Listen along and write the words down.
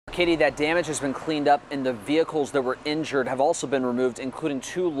Katie, that damage has been cleaned up and the vehicles that were injured have also been removed, including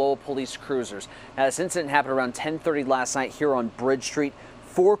 2 Lowell police cruisers. Now, this incident happened around 10:30 last night here on Bridge Street.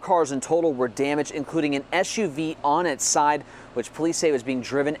 4 cars in total were damaged, including an SUV on its side, which police say was being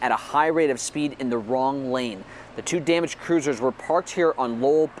driven at a high rate of speed in the wrong lane. The 2 damaged cruisers were parked here on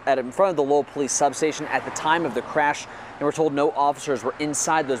Lowell, in front of the Lowell police substation at the time of the crash, and we're told no officers were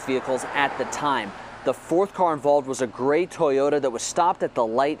inside those vehicles at the time. The 4th car involved was a gray Toyota that was stopped at the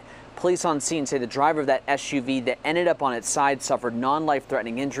light. Police on scene say the driver of that SUV that ended up on its side suffered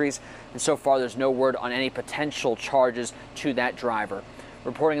non-life-threatening injuries, and so far there's no word on any potential charges to that driver.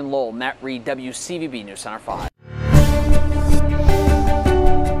 Reporting in Lowell, Matt Reed, WCVB News Center 5.